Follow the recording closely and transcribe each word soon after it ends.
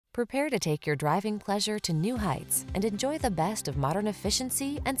Prepare to take your driving pleasure to new heights and enjoy the best of modern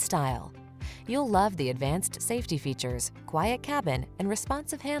efficiency and style. You'll love the advanced safety features, quiet cabin, and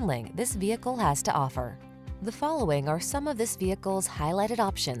responsive handling this vehicle has to offer. The following are some of this vehicle's highlighted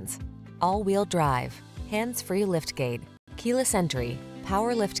options: all-wheel drive, hands-free liftgate, keyless entry,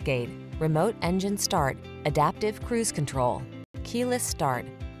 power liftgate, remote engine start, adaptive cruise control, keyless start,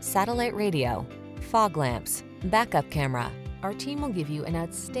 satellite radio, fog lamps, backup camera. Our team will give you an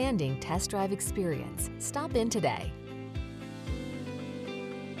outstanding test drive experience. Stop in today.